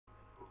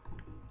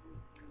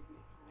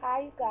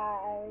Hi you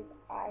guys,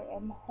 I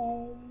am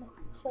home,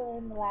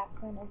 chilling,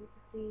 relaxing, as you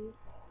can see.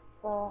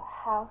 The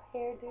house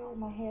hairdo,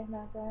 my hair's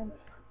not done.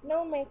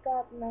 No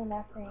makeup, no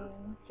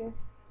nothing, just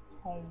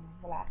home,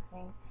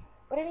 relaxing.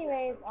 But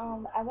anyways,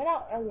 I went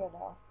out earlier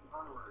though.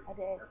 I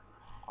did.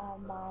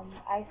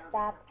 I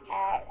stopped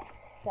at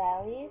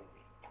Sally's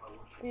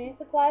Beauty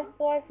Supply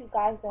Store. If you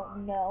guys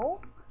don't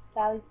know,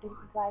 Sally's Beauty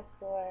Supply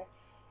Store,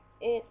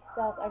 it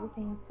sells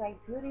everything like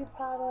beauty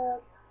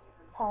products,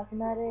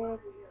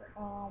 cosmetics,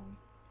 um,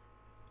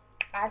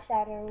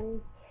 eyeshadows,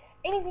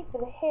 anything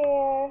for the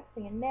hair, for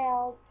your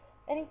nails,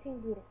 anything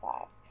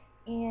beautified.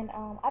 And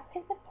I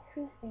picked up a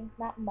few things,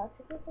 not much,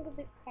 it's just a little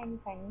bit tiny,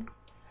 tiny.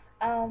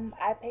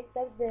 I picked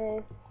up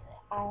this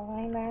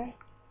eyeliner,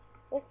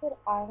 liquid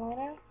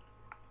eyeliner.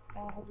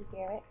 I hope you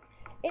hear it.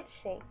 It's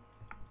shaped,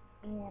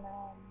 and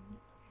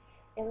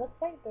it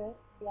looks like this.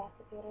 The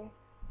applicator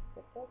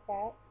looks like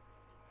that.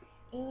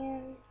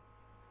 And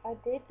I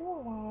did do a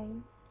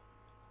line.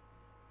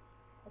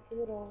 I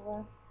do it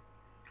over,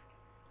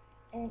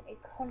 and it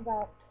comes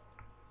out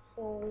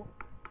so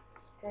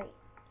straight.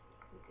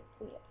 You can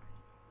see it.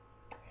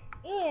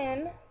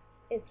 And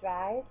it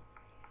dries.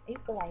 You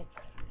can like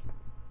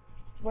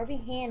rub your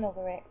hand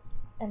over it,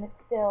 and it's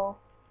still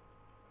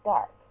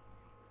dark.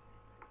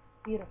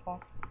 Beautiful.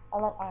 I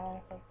love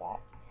eyeliners like that.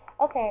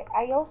 Okay,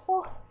 I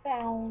also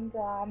found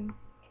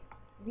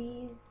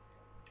these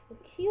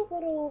cute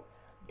little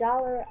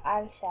dollar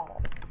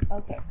eyeshadows.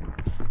 Okay,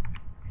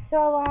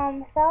 so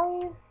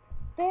Sally's,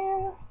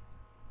 they're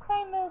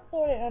kind of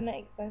sort of on the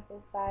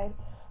expensive side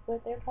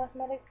with their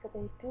cosmetics, but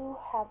they do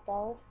have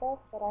dollar stuff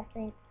that I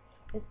think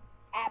is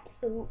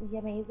absolutely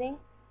amazing.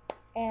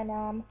 And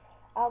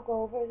I'll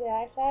go over the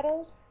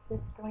eyeshadows. This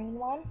green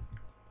one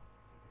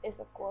is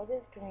a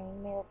gorgeous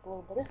green, made of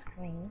blue, but it's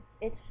green.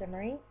 It's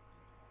shimmery,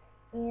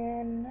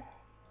 and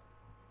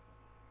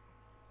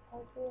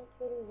I'll do a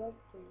little red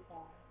for you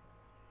guys.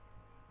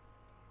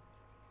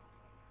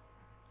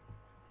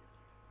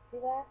 See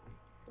that?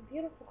 It's a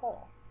beautiful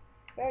color,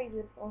 very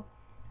beautiful.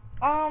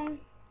 Um,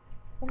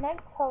 the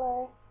next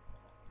color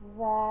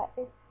that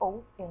is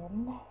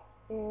open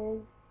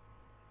is,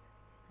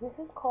 this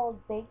is called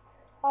Baked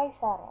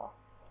Eyeshadow.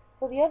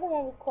 So the other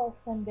one is called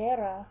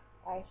Sombera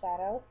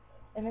Eyeshadow,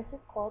 and this is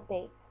called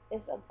Baked.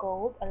 It's a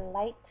gold, a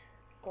light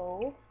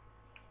gold,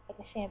 like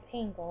a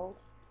champagne gold,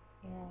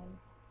 and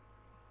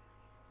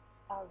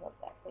I'll rub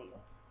that for you.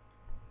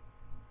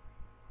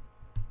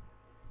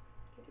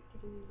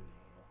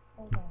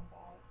 Hold on,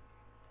 guys.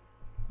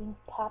 Things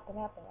popping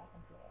up in my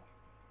computer.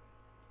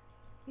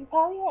 You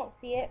probably won't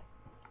see it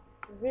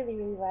really,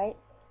 really right,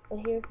 but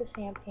here's the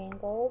champagne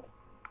gold.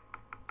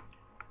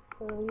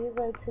 So these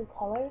are two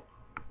colors.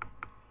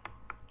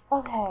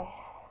 Okay,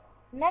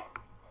 next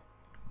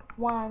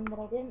one that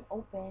I didn't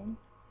open,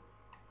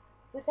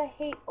 which I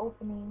hate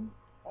opening,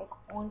 like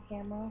on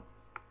camera,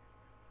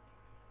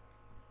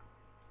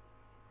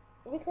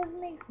 because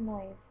it makes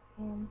noise,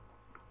 and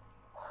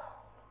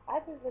I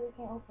just really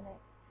can't open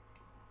it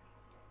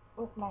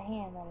with my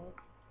hand, that is.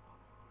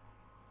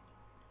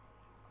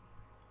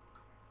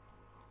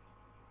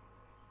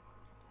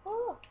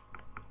 Oh,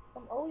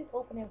 I'm always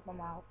opening with my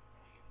mouth,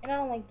 and I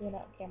don't like doing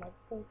that on camera,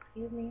 so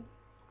excuse me.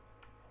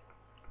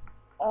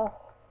 Oh,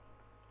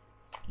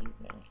 excuse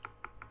me.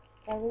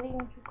 I really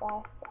want you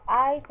guys to,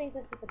 I think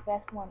this is the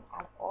best one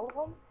out of all of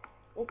them.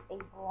 It's a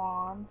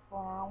bronze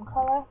brown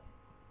color.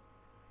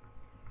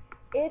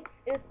 It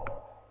is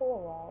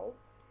called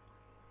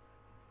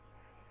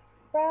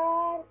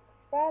Frida's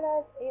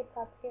a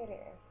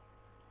Papere.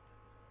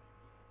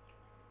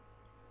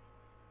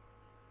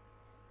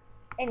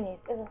 Anyways,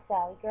 it's a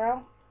Sally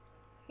girl.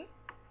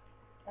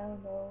 I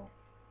don't know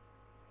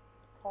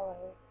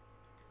colors.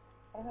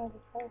 I don't know the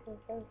colors of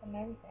the and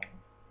everything.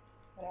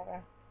 Whatever.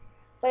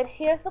 But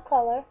here's the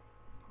color.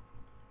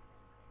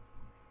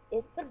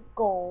 It's a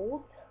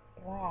gold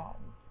bronze.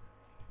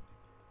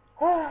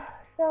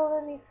 So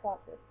let me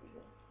swap this for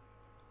you.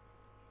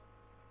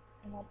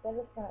 And I bet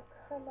it's gonna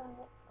come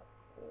out.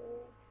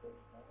 Okay.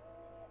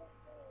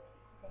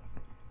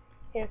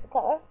 Here's the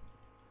color.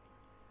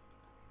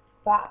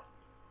 Wow.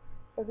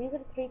 So these are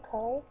the three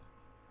colors.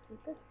 You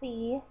can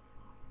see.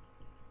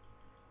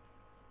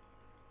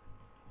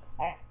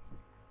 Alright.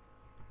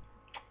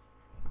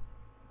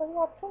 So we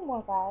got two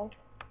more, guys.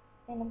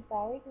 And I'm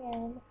sorry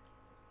again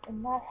for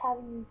not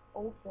having these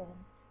open.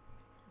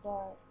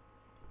 But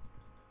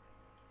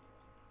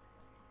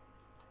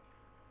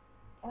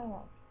I don't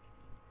know.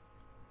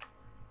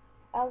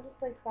 I was just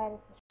so excited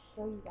to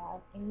show you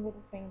guys any of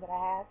the things that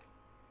I have.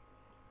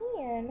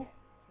 And this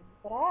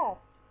is what I have.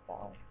 So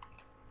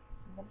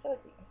I'm gonna show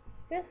it to you.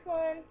 This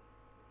one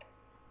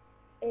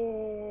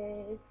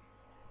is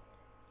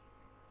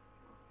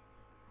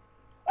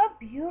a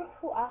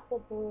beautiful aqua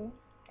blue.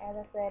 As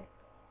I said,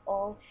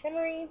 all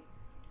shimmery.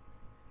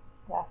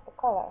 That's the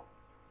color.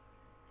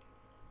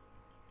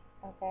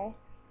 Okay.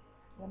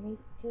 Let me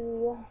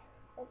do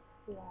a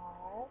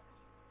swatch.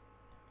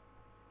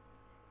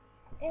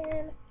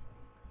 And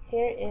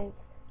here is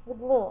the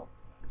blue.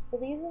 So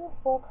these are the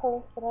four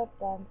colors that I've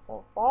done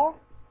so far.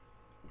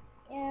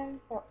 and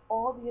they're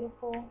all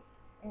beautiful,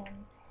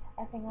 and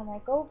I think I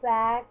might go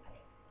back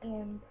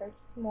and purchase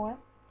more.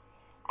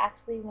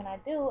 Actually, when I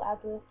do, I'll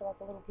do it for like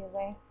a little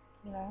giveaway,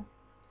 you know,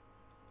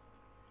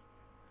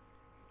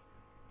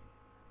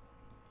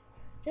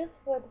 just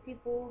for the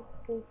people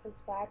who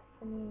subscribe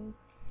to me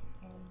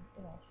and,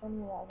 you know, show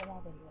me love in my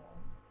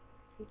videos,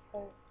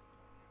 because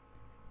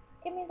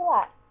it means a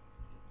lot.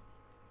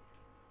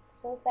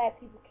 Shows that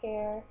people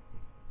care,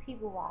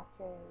 people watch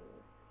it.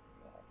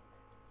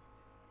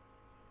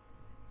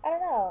 I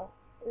don't know.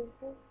 It's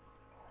just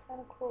kind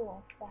of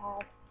cool to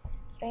have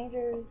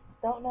strangers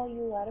don't know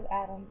you out of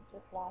atoms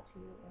just watch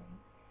you and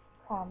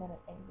comment on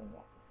anything you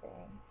have to say.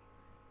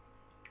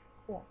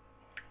 Cool.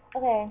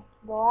 Okay,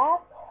 the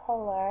last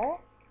color,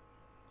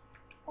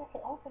 I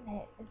can open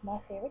it, is my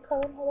favorite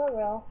color in Hello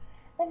World,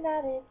 and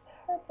that is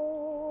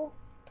purple.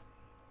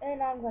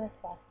 And I'm gonna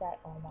swatch that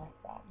on my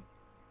thumb.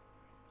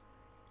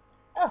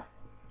 Oh,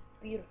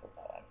 beautiful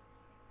color.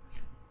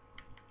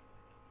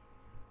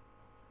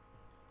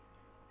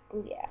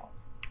 Oh yeah.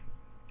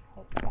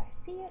 Hope you guys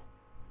see it.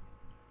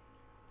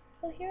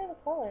 So here are the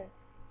colors.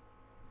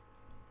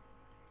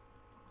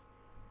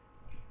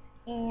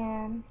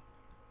 And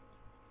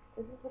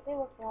this is what they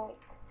look like.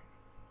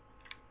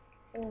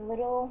 They're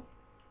little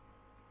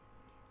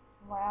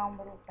round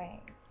little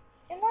things.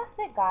 And that's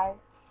it, guys.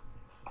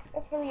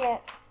 That's really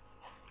it.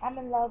 I'm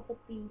in love with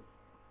the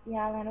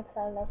eyeliner because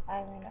I love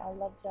eyeliner. I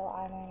love gel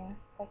eyeliner.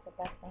 It's like the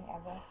best thing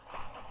ever.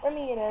 For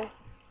me, it is.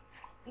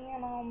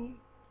 And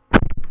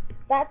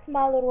that's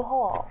my little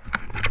haul.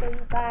 So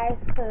you guys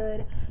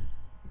could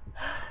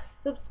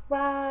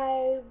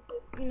subscribe.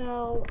 You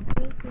know,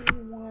 anything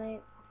you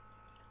want.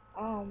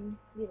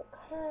 Leave a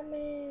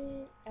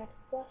comment, ask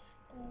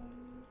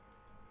questions.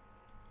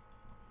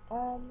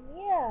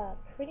 Yeah,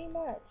 pretty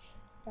much.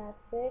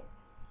 That's it.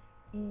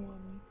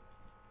 And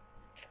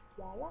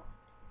voila.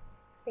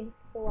 Thanks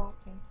for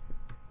watching.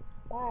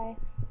 Bye.